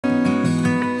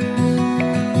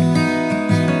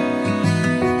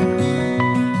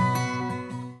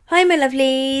Hi my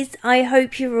lovelies, I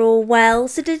hope you're all well.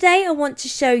 So today I want to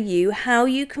show you how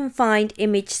you can find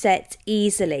image sets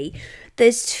easily.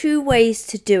 There's two ways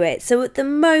to do it. So at the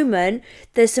moment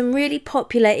there's some really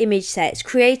popular image sets.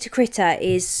 Cricut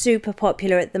is super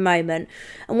popular at the moment,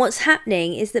 and what's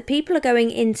happening is that people are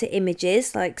going into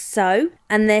images like so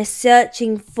and they're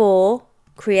searching for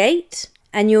create,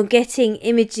 and you're getting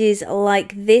images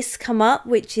like this come up,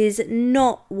 which is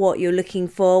not what you're looking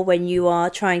for when you are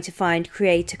trying to find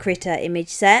create a critter image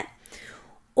set.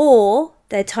 Or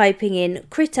they're typing in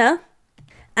critter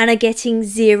and are getting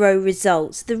 0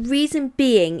 results. The reason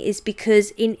being is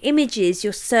because in images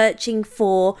you're searching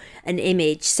for an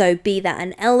image, so be that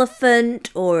an elephant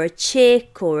or a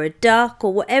chick or a duck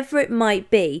or whatever it might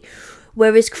be.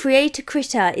 Whereas create a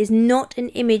critter is not an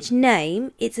image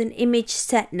name, it's an image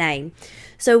set name.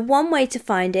 So one way to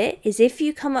find it is if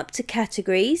you come up to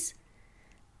categories,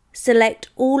 select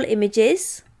all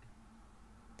images.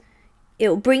 It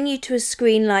will bring you to a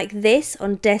screen like this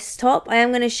on desktop. I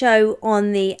am going to show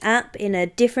on the app in a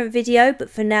different video, but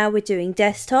for now we're doing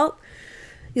desktop.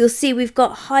 You'll see we've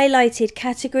got highlighted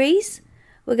categories.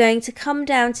 We're going to come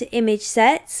down to image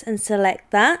sets and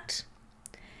select that.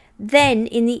 Then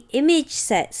in the image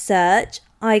set search,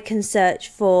 I can search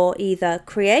for either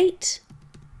create,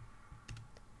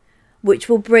 which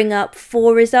will bring up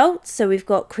 4 results. So we've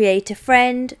got create a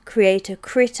friend, create a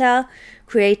critter,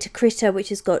 which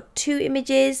has got 2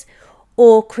 images,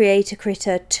 or create a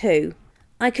critter 2.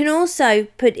 I can also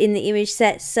put in the image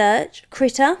set search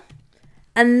critter,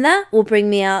 and that will bring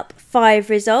me up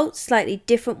 5 results, slightly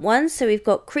different ones. So we've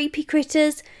got creepy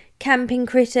critters, camping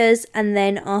critters, and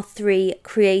then our 3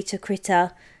 create a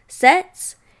critter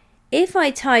sets. If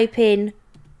I type in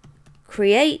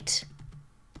create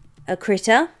a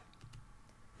critter,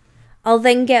 I'll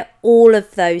then get all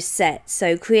of those sets.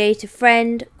 So create a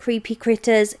friend, creepy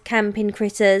critters, camping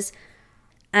critters,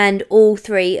 and all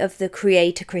 3 of the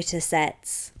create a critter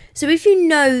sets. So if you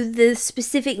know the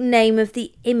specific name of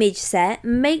the image set,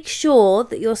 make sure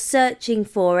that you're searching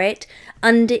for it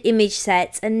under image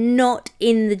sets and not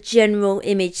in the general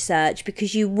image search,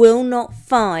 because you will not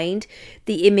find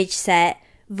the image set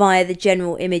via the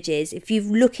general images. If you're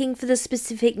looking for the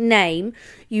specific name,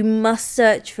 you must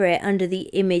search for it under the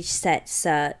image set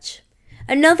search.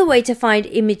 Another way to find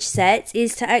image sets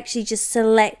is to actually just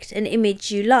select an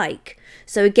image you like.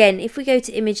 So again, if we go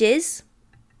to images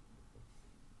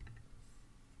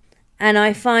and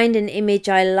I find an image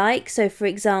I like, so for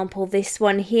example this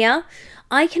one here,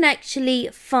 I can actually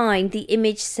find the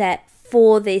image set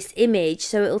for this image.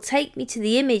 So it will take me to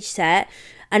the image set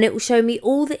and it will show me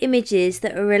all the images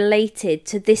that are related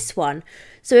to this one.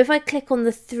 So if I click on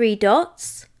the 3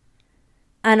 dots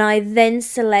and I then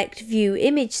select view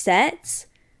image sets,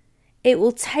 it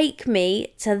will take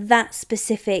me to that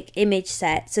specific image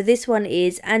set. So this one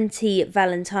is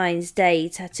anti-Valentine's Day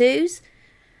tattoos.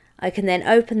 I can then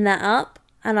open that up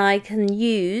and I can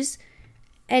use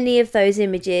any of those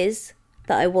images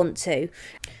that I want to.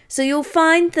 So you'll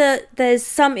find that there's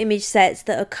some image sets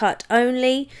that are cut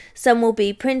only, some will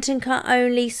be print and cut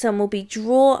only, some will be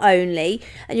draw only,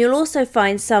 and you'll also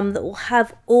find some that will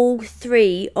have all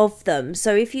 3 of them.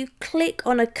 So if you click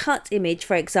on a cut image,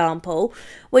 for example,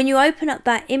 when you open up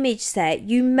that image set,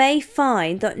 you may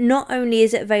find that not only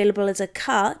is it available as a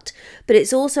cut, but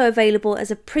it's also available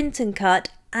as a print and cut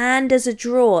and as a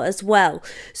draw as well.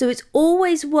 So it's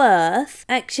always worth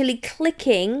actually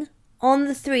clicking on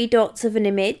the 3 dots of an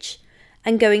image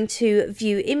and going to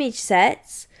view image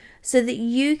sets so that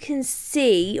you can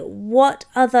see what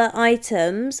other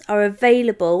items are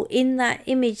available in that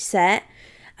image set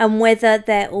and whether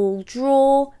they're all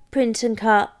draw, print and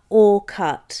cut, or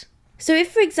cut. So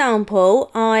if, for example,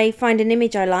 I find an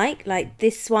image I like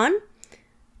this one,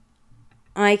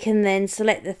 I can then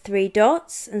select the 3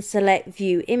 dots and select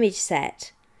view image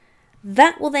set.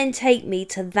 That will then take me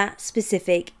to that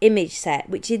specific image set,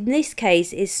 which in this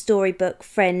case is Storybook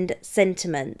Friend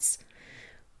Sentiments.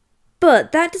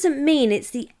 But that doesn't mean it's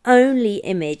the only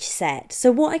image set.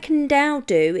 So what I can now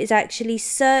do is actually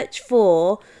search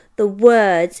for the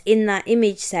words in that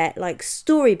image set like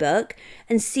storybook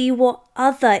and see what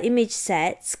other image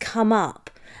sets come up.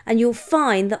 And you'll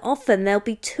find that often there'll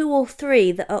be 2 or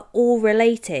 3 that are all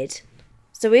related.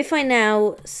 So if I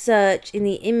now search in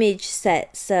the image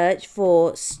set search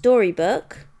for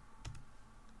storybook,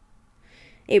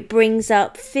 it brings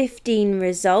up 15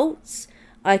 results.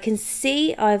 I can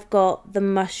see I've got the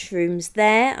mushrooms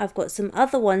there. I've got some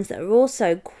other ones that are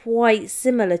also quite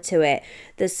similar to it.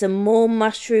 There's some more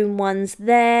mushroom ones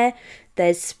there.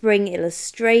 There's spring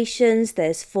illustrations.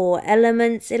 There's 4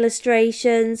 elements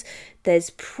illustrations. There's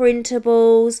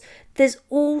printables. there's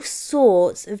all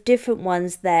sorts of different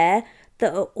ones there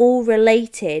that are all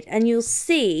related, and you'll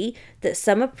see that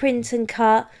some are print and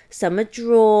cut, some are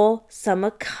draw, some are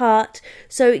cut,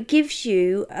 so it gives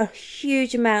you a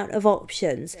huge amount of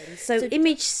options. So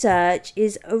image search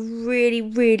is a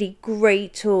really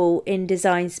great tool in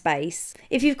Design Space.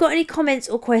 If you've got any comments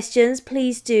or questions,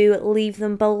 please do leave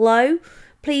them below.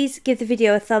 Please give the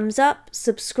video a thumbs up,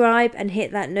 subscribe and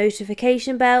hit that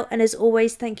notification bell, and as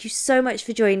always, thank you so much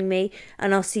for joining me,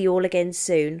 and I'll see you all again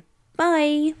soon.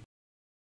 Bye!